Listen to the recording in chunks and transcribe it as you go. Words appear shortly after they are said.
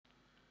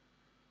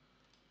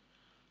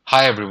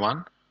Hi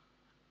everyone.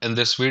 In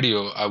this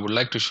video, I would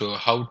like to show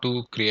how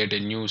to create a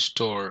new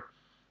store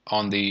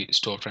on the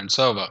Storefront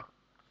server.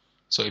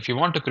 So if you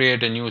want to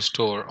create a new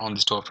store on the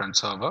Storefront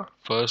server,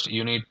 first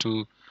you need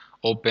to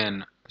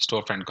open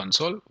Storefront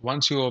console.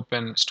 Once you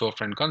open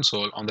Storefront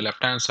console, on the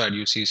left hand side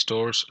you see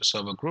stores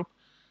server group.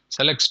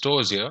 Select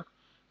stores here.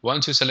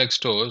 Once you select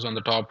stores, on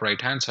the top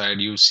right hand side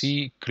you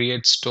see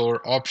create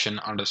store option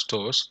under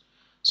stores.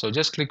 So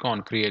just click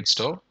on create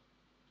store.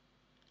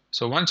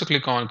 So once you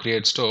click on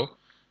Create Store,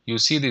 you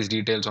see these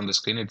details on the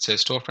screen. It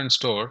says Storefront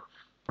Store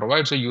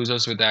provides the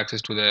users with access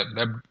to the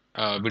web,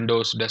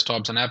 Windows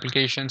desktops and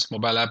applications,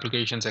 mobile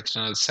applications,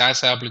 external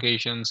SaaS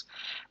applications,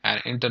 and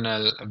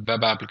internal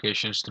web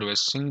applications through a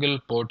single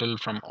portal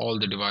from all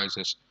the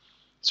devices.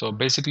 So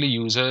basically,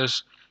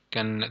 users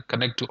can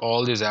connect to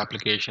all these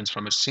applications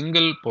from a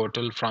single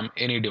portal from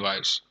any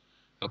device.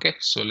 Okay,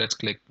 so let's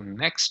click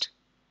Next.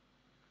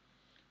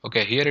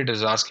 Okay, here it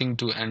is asking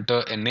to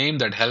enter a name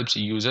that helps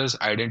users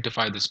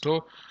identify the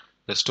store.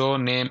 The store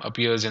name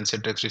appears in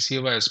Citrix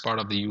Receiver as part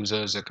of the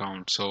user's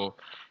account. So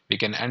we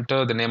can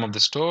enter the name of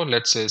the store.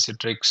 Let's say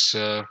Citrix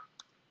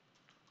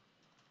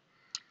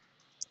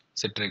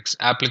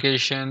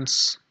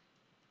Applications.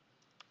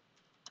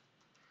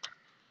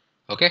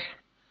 Okay,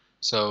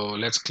 so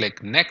let's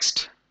click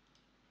Next.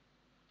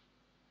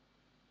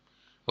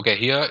 Okay,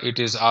 here it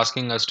is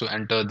asking us to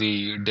enter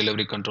the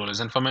delivery controllers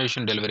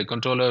information, delivery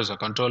controllers or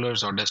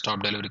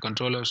desktop delivery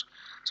controllers.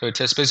 So it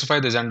says specify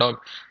the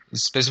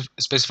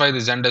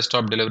Zen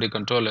desktop delivery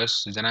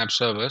controllers, Zen app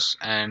servers,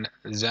 and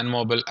Zen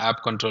mobile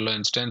app controller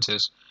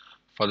instances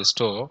for the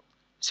store.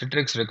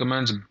 Citrix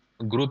recommends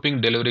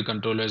grouping delivery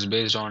controllers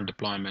based on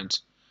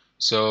deployments.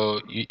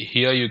 So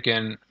here you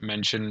can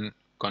mention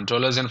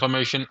controllers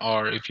information,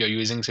 or if you're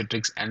using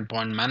Citrix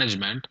endpoint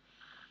management,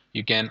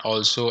 you can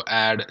also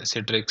add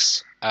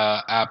Citrix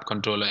app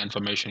controller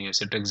information here,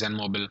 Citrix Zen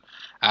Mobile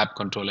app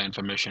controller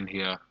information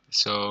here.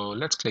 So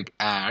let's click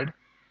add.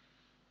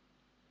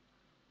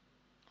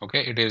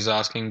 Okay, it is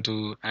asking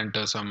to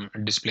enter some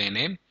display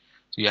name.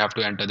 So you have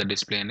to enter the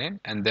display name,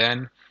 and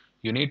then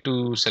you need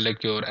to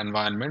select your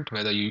environment,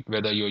 whether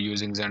you're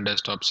using Zen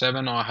Desktop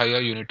 7 or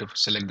higher. You need to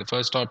select the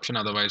first option.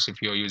 Otherwise,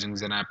 if you're using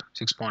Zen App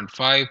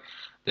 6.5,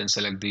 then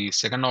select the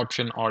second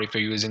option. Or if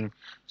you're using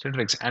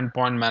Citrix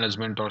Endpoint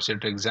Management or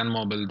Citrix Zen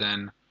Mobile,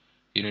 then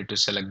you need to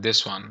select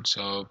this one.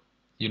 So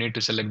you need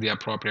to select the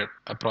appropriate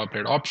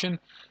option,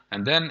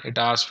 and then it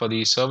asks for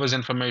the server's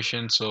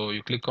information. So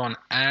you click on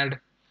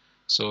add.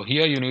 So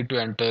here you need to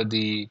enter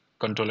the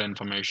controller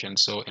information.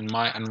 So in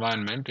my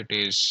environment, it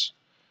is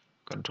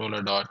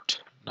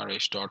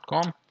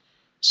controller.naresh.com.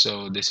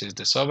 So this is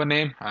the server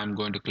name. I'm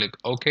going to click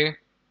OK.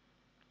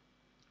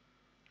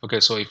 Okay,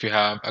 so if you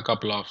have a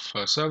couple of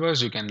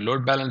servers, you can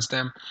load balance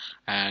them,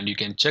 and you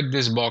can check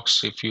this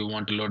box if you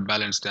want to load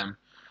balance them.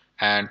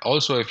 And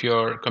also, if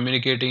you're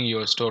communicating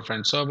your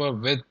storefront server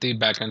with the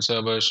backend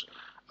servers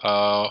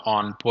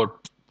on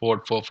port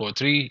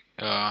 443,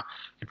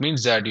 it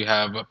means that you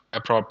have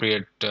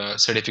appropriate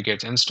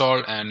certificates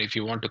installed. And if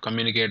you want to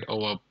communicate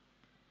over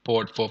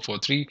port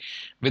 443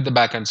 with the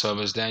backend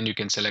servers, then you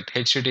can select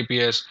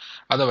HTTPS.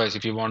 Otherwise,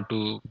 if you want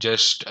to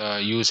just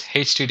use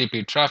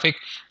HTTP traffic,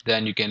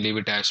 then you can leave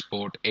it as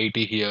port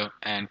 80 here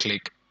and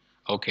click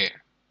OK.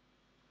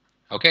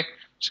 Okay,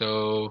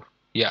 so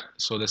yeah,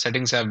 so the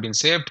settings have been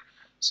saved.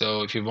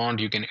 So if you want,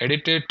 you can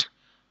edit it,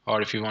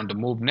 or if you want to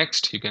move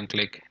next, you can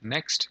click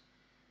next.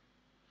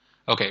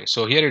 Okay,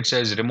 so here it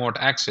says remote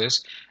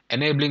access.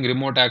 Enabling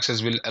remote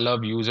access will allow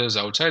users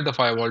outside the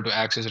firewall to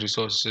access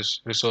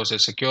resources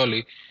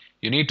securely.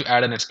 You need to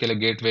add an Netscaler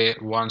gateway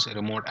once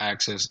remote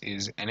access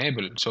is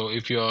enabled. So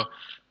if you're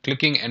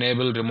clicking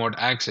enable remote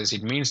access,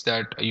 it means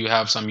that you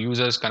have some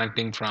users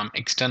connecting from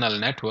external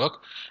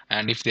network,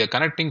 and if they are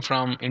connecting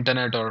from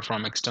internet or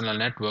from external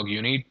network,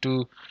 you need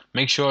to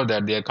make sure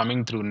that they are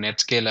coming through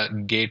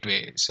Netscaler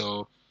gateway.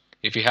 So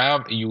if you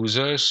have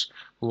users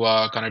who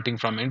are connecting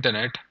from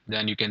internet,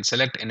 then you can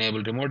select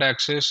enable remote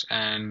access,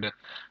 and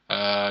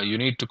you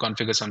need to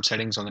configure some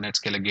settings on the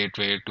Netscaler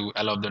gateway to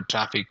allow the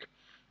traffic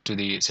to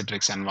the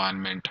Citrix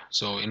environment.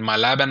 So in my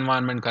lab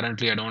environment,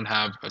 currently I don't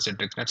have a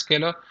Citrix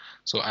Netscaler,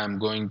 so I'm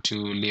going to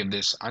leave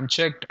this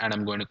unchecked, and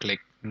I'm going to click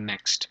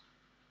next.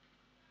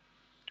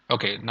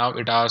 Okay, now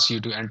it asks you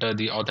to enter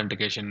the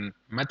authentication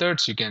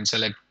methods. You can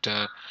select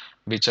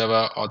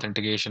whichever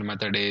authentication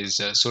method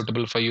is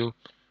suitable for you.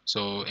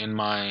 So in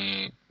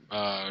my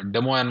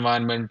demo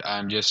environment,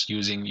 I'm just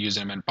using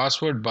username and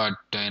password, but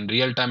in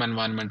real-time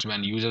environments,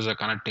 when users are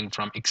connecting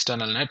from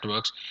external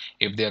networks,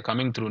 if they are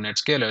coming through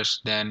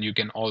Netscalers, then you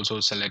can also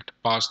select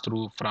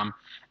pass-through from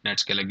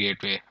Netscaler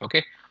gateway,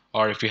 okay?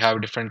 Or if you have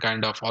different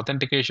kind of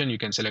authentication, you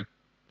can select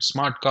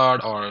smart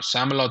card or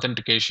SAML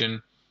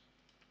authentication,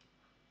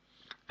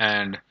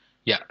 and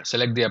yeah,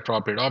 select the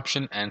appropriate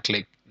option and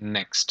click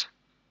next.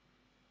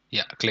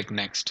 Yeah, click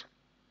next.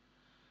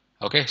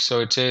 Okay, so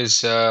it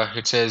says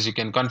you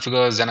can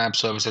configure Zen App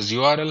Services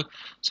URL.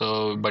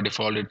 So by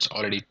default, it's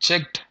already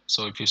checked.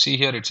 So if you see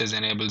here, it says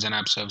enable Zen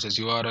App Services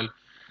URL.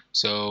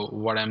 So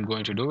what I'm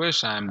going to do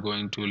is I'm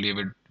going to leave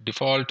it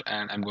default,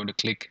 and I'm going to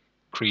click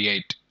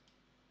create.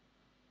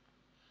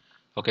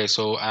 Okay,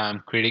 so I'm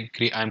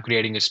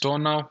creating a store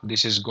now.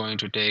 This is going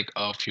to take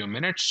a few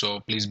minutes, so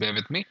please bear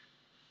with me.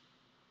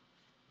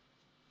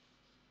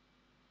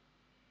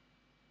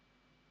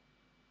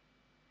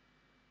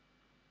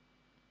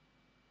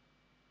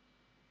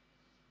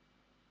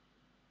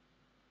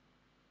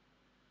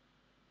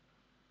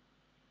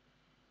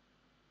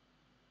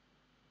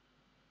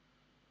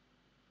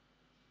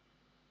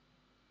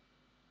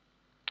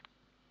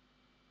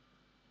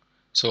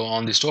 So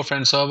on the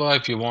storefront server,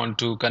 if you want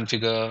to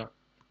configure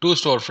two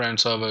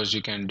storefront servers,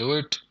 you can do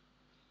it.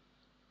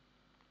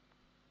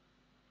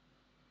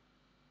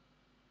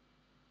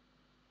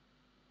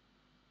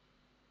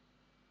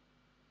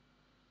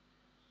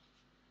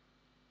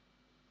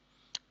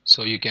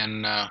 So you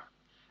can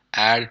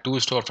add two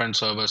storefront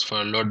servers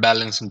for load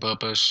balancing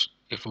purpose.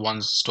 If one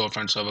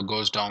storefront server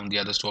goes down, the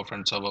other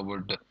storefront server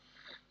would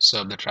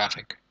serve the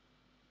traffic.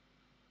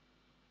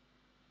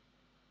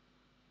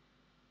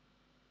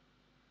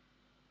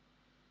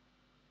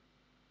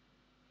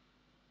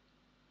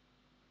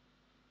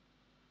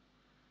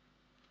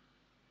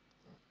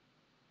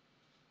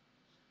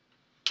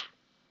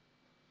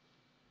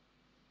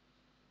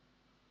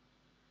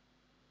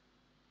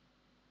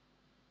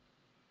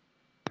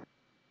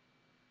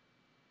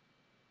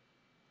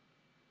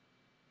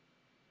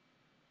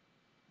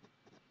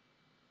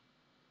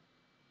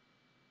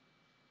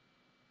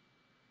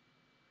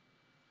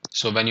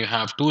 So when you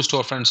have two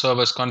storefront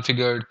servers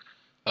configured,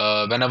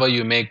 whenever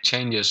you make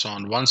changes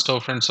on one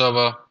storefront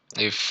server,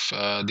 if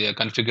they are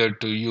configured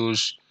to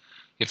use,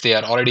 if they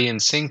are already in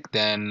sync,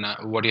 then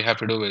what you have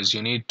to do is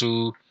you need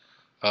to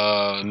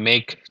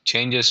make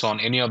changes on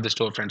any of the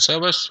storefront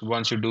servers.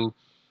 Once you do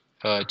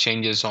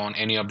changes on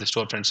any of the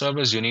storefront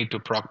servers, you need to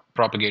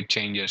propagate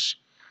changes.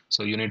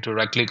 So you need to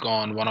right click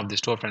on one of the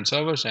storefront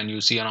servers and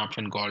you see an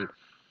option called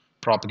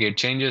propagate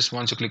changes.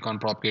 Once you click on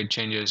propagate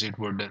changes, it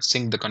would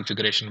sync the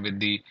configuration with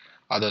the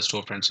other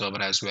storefront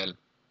server as well.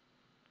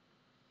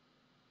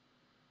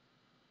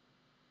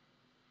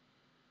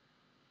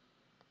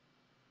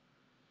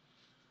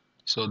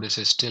 So this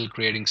is still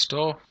creating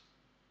store.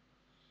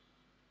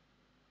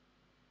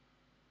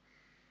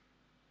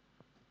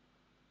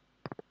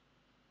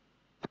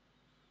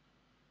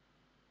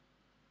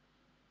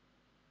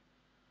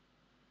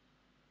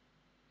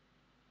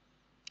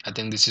 I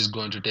think this is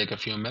going to take a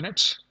few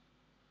minutes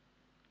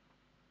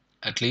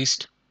at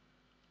least.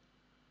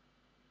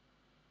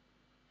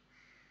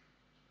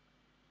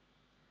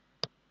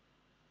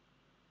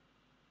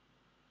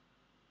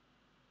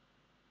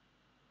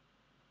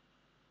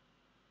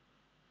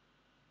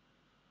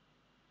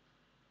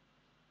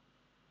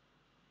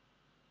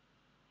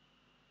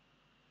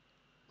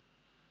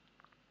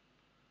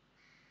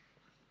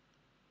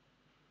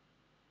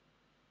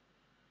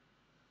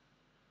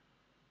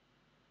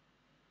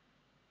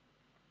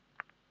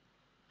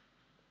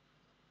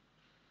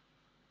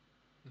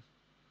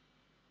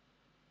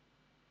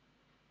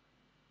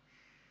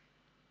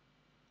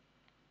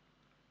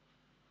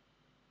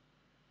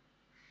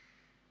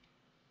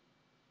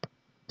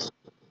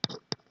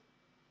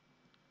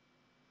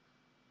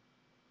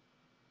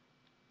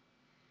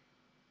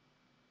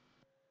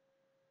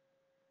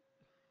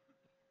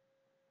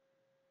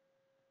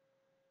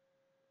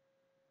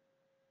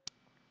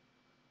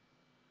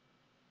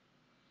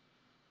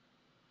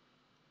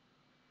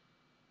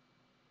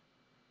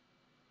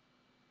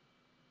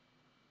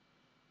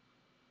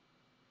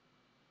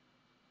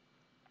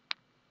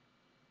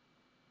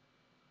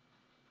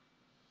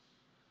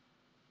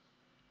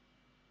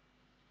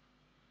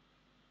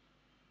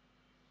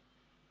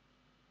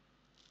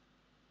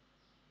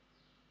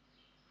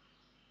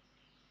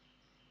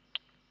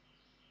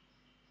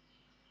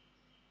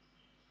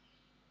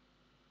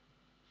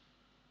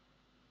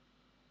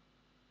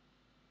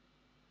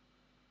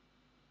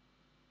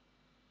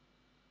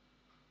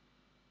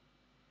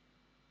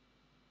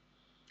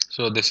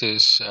 So this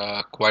is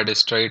quite a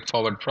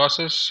straightforward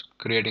process.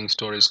 Creating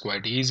store is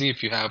quite easy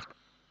if you have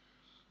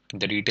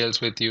the details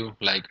with you,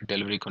 like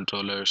delivery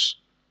controllers.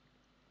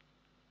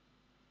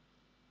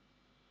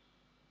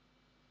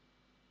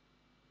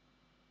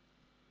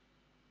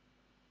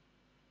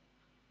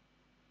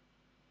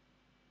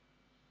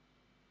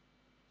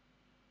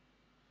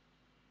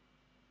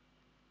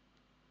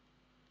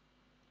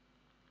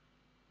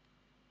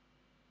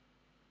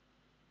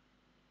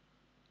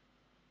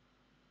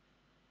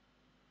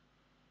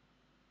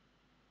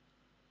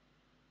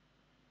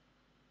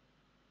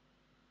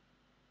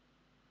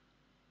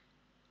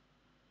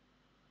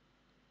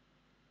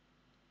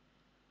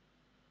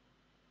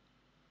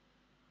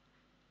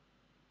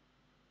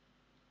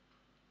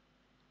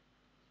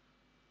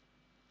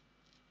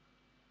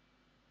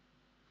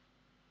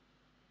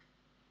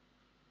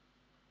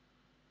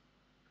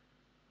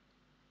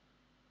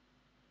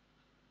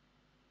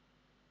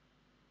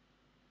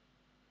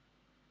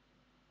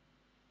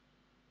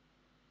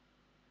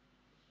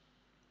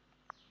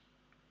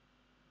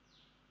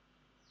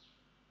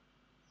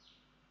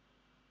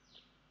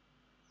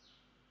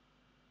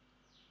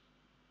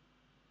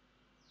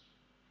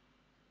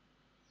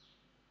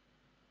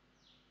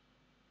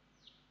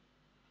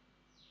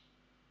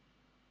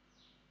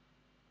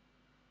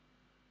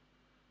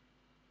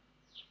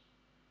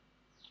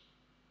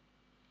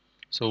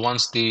 So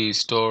once the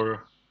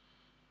store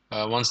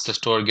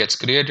gets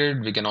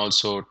created, we can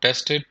also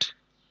test it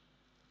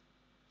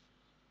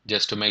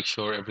just to make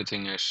sure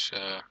everything is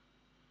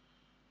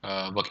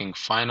working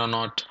fine or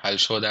not. I'll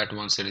show that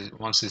once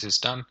this is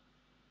done.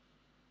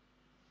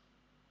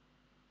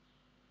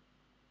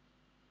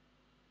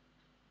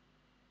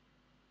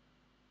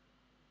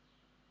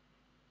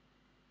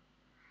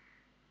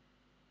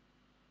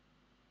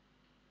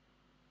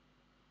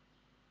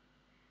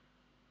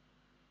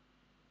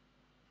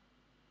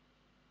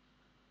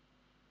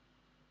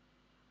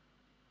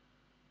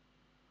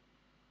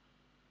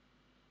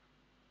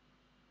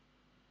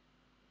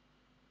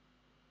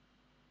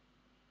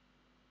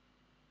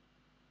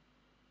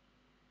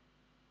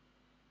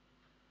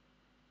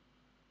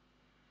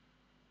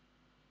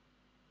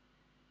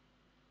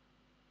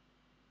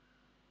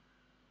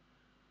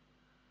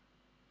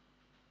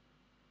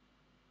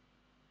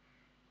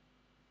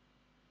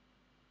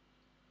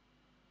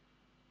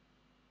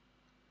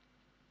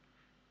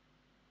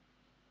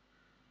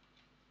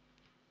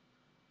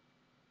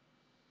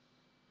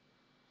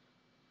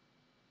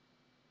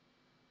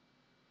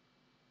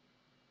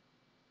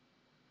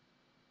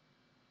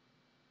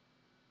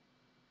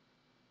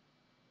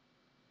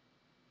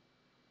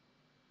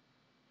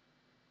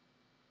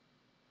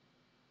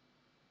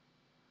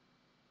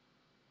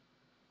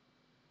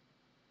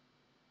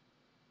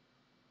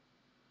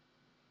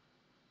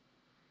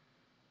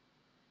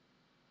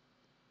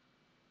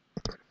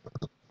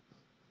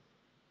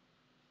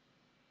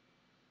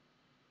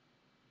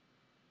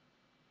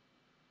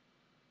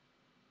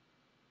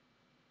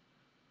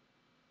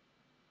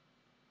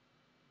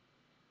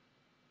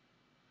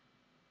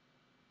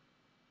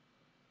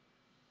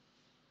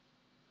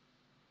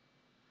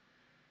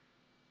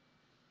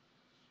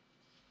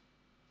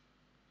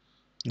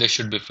 This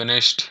should be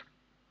finished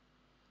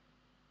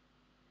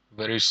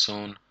very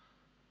soon.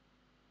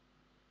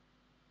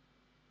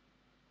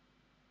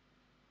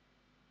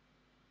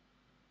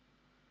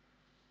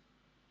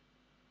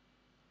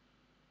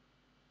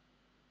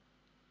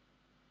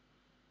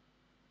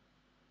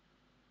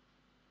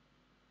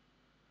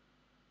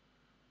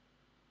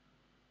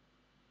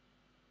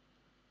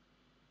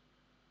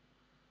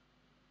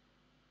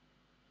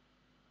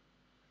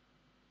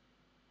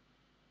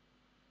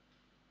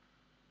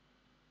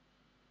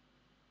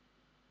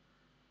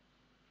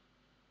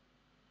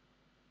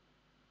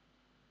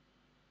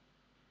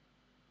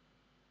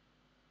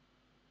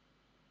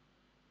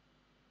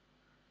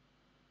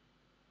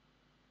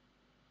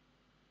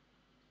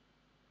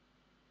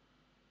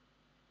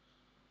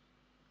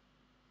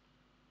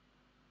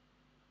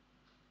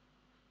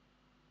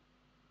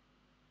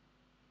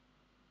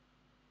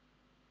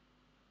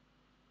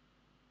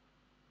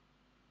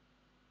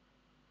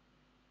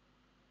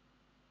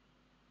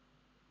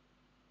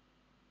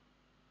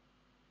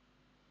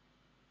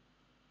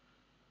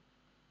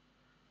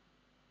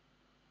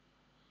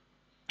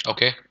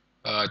 Okay,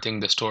 I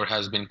think the store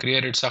has been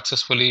created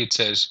successfully. It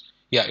says,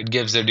 yeah, it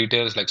gives the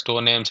details like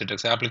store name,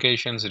 Citrix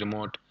applications,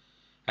 remote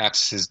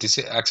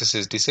access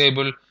is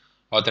disabled,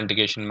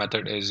 authentication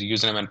method is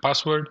username and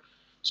password.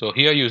 So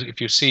here,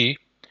 if you see,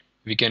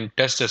 we can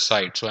test the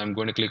site. So I'm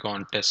going to click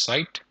on test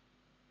site.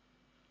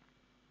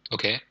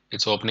 Okay,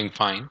 it's opening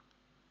fine.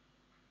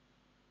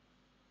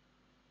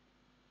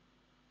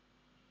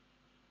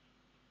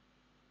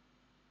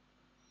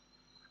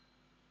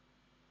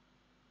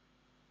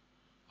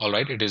 All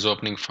right, it is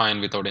opening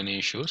fine without any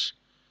issues.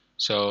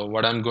 So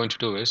what I'm going to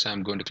do is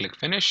I'm going to click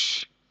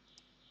finish.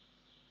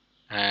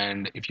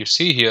 And if you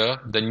see here,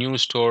 the new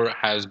store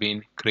has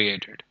been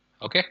created.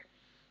 Okay,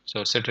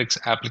 so Citrix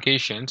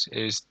Applications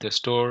is the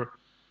store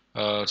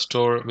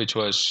which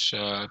was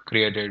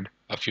created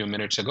a few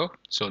minutes ago.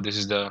 So this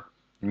is the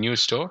new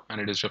store, and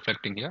it is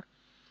reflecting here.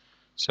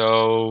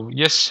 So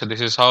yes,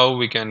 this is how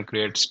we can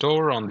create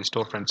store on the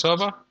storefront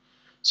server.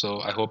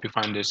 So I hope you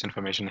find this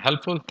information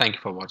helpful. Thank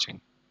you for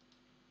watching.